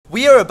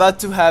We are about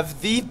to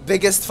have the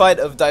biggest fight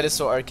of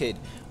Dinosaur Arcade.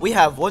 We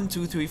have 1,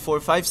 2, 3, 4,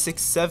 5,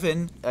 6,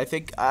 7, I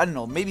think, I don't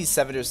know, maybe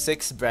 7 or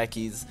 6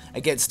 Brachis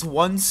against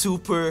one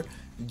super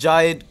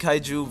giant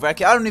kaiju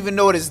Brachii. I don't even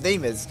know what his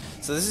name is.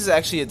 So this is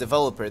actually a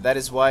developer. That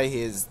is why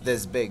he is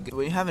this big.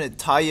 We have an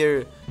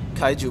entire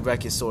kaiju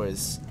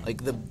Brachiosaurus.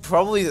 Like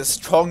probably the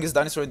strongest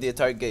dinosaur in the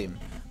entire game.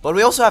 But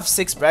we also have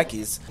 6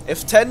 Brachis.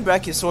 If 10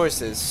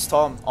 Brachiosauruses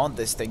stomp on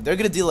this thing, they're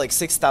gonna deal like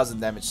 6,000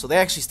 damage. So they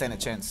actually stand a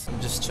chance.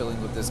 I'm just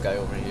chilling with this guy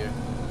over here.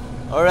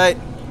 Alright,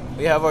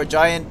 we have our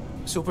giant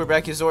super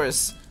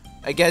Brachiosaurus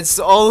against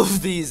all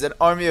of these, an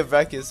army of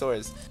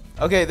Brachiosaurus.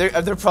 Okay,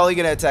 they're probably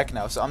gonna attack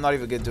now, so I'm not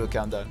even gonna do a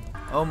countdown.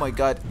 Oh my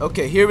god.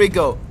 Okay, here we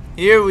go.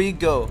 Here we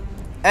go.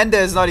 Enda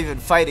is not even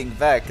fighting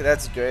back.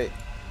 That's great.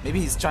 Maybe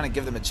he's trying to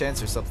give them a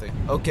chance or something.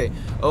 Okay.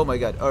 Oh my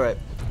god. Alright.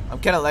 I'm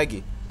kind of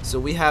laggy. So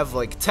we have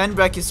like 10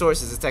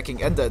 Brachiosauruses attacking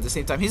Enda at the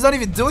same time. He's not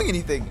even doing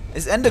anything.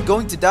 Is Enda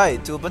going to die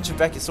to a bunch of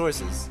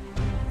Brachiosauruses?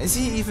 Is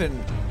he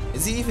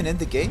even in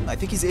the game? I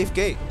think he's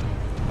AFK.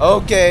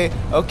 Okay.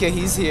 Okay,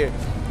 he's here.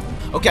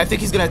 Okay, I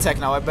think he's gonna attack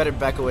now. I better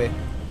back away.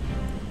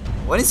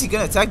 When is he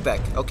gonna attack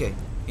back? Okay.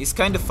 He's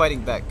kind of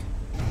fighting back.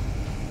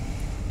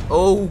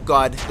 Oh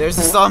god, there's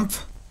a stomp.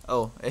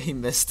 Oh, he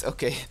missed.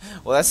 Okay.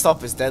 Well, that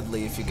stomp is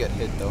deadly if you get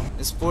hit though.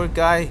 This poor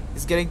guy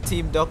is getting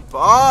teamed up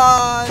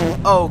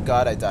on. Oh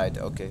god, I died.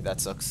 Okay, that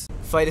sucks.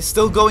 Fight is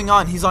still going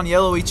on. He's on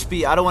yellow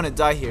HP. I don't want to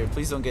die here.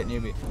 Please don't get near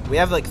me. We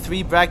have like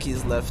 3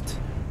 Brachis left.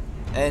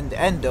 And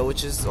Endo,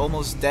 which is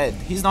almost dead.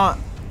 He's not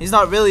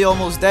really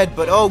almost dead,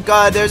 but oh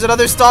god, there's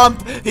another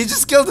stomp. He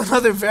just killed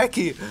another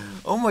Brachii.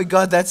 Oh my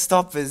god, that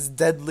stomp is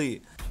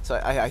deadly. So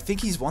I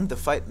think he's won the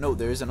fight. No,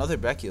 there is another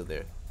Brachio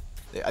there.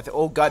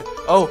 Oh god.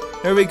 Oh,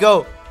 here we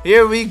go.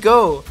 Here we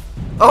go.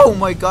 Oh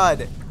my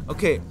god.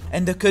 Okay,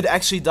 Enda could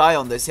actually die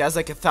on this. He has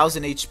like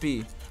 1,000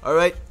 HP.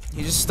 Alright,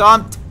 he just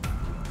stomped.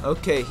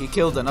 Okay, he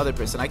killed another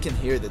person. I can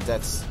hear the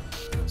deaths.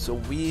 So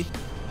we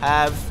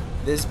have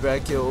this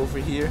Brachio over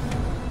here.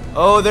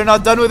 Oh, they're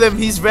not done with him.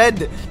 He's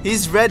red.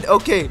 He's red.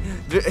 Okay,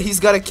 he's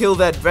got to kill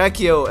that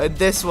Brachio and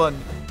this one.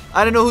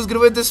 I don't know who's going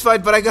to win this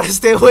fight, but I got to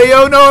stay away.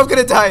 Oh no, I'm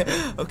going to die.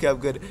 Okay, I'm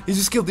good. He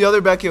just killed the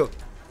other Brachio.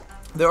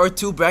 There are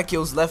 2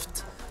 Brachios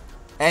left.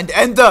 And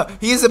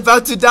Enda, he is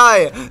about to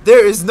die.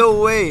 There is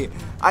no way.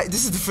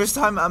 This is the first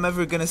time I'm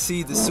ever gonna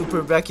see the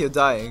super Brachio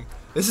dying.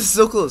 This is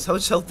so close. How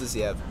much health does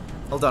he have?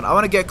 Hold on, I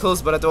want to get close,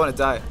 but I don't want to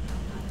die.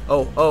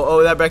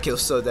 Oh, that Brachio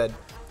is so dead.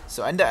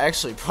 So Enda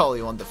actually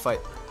probably won the fight.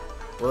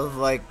 Well,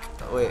 like,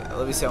 wait,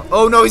 let me see.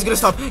 Oh no, he's gonna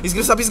stop. He's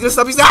gonna stop. He's gonna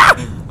stop. He's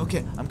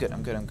Okay, I'm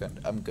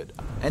good.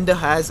 Enda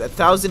has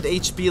 1,000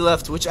 HP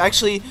left, which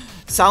actually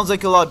sounds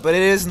like a lot, but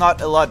it is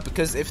not a lot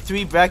because if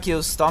 3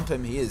 Brachios stomp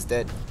him, he is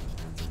dead.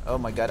 Oh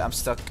my god, I'm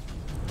stuck.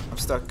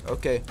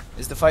 Okay,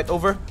 is the fight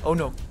over? Oh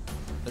no.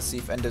 Let's see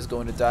if Enda's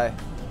going to die.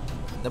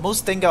 The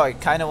most thing I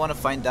kind of want to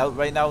find out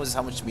right now is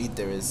how much meat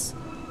there is.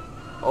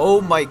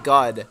 Oh my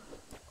god.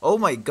 Oh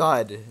my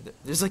god.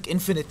 There's like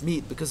infinite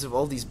meat because of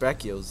all these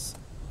Brachios.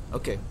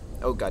 Okay.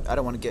 Oh god, I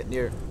don't want to get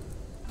near.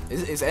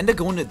 Is Enda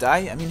going to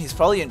die? I mean, he's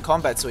probably in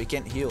combat, so he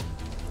can't heal.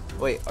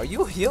 Wait, are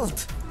you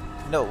healed?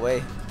 No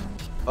way.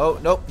 Oh,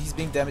 nope, he's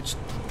being damaged.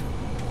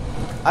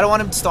 I don't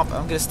want him to stomp.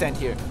 I'm gonna stand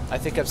here. I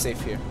think I'm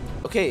safe here.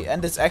 Okay,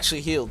 Enda's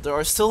actually healed. There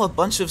are still a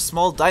bunch of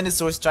small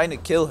dinosaurs trying to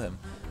kill him.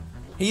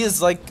 He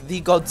is like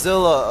the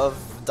Godzilla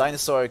of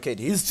Dinosaur Arcade.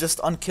 He's just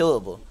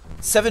unkillable.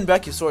 7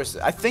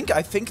 Brachiosaurus. I think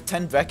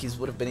 10 Brachis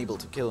would have been able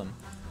to kill him.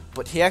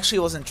 But he actually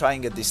wasn't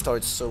trying at the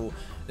start, so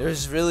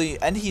there's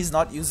really... And he's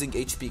not using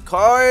HP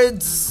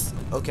cards.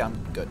 Okay, I'm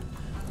good.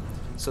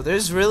 So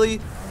there's really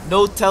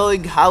no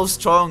telling how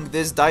strong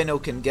this dino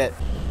can get.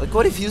 Like,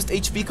 what if he used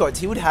HP cards?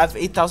 He would have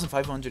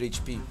 8,500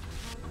 HP.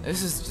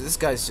 This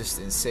guy's just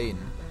insane.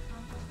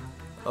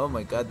 Oh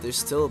my god, there's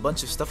still a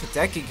bunch of stuff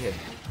attacking him.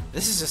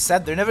 This is just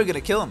sad. They're never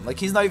gonna kill him. Like,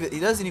 he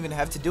doesn't even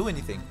have to do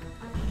anything.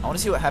 I want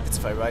to see what happens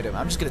if I ride him.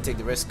 I'm just gonna take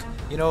the risk.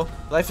 You know,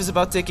 life is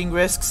about taking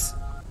risks.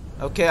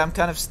 Okay, I'm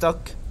kind of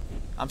stuck.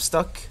 I'm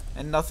stuck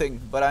and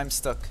nothing, but I'm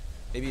stuck.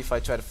 Maybe if I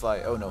try to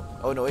fly. Oh no.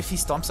 Oh no, if he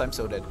stomps, I'm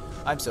so dead.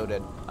 I'm so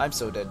dead. I'm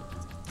so dead.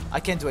 I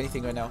can't do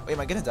anything right now. Wait, am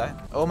I gonna die?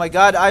 Oh my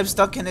god, I'm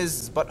stuck in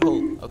his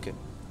butthole. Okay.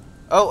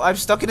 Oh, I'm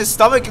stuck in his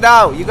stomach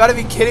now. You gotta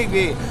be kidding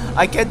me.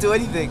 I can't do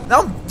anything.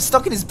 Now I'm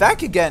stuck in his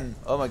back again.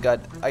 Oh my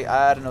god.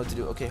 I don't know what to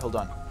do. Okay, hold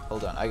on.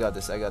 Hold on. I got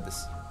this.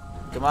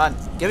 Come on.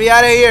 Get me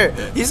out of here.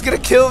 He's gonna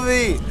kill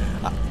me.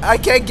 I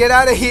can't get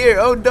out of here.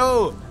 Oh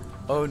no.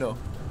 Oh no.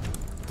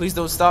 Please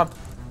don't stomp.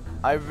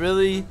 I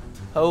really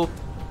hope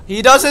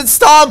he doesn't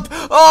stomp.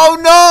 Oh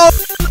no.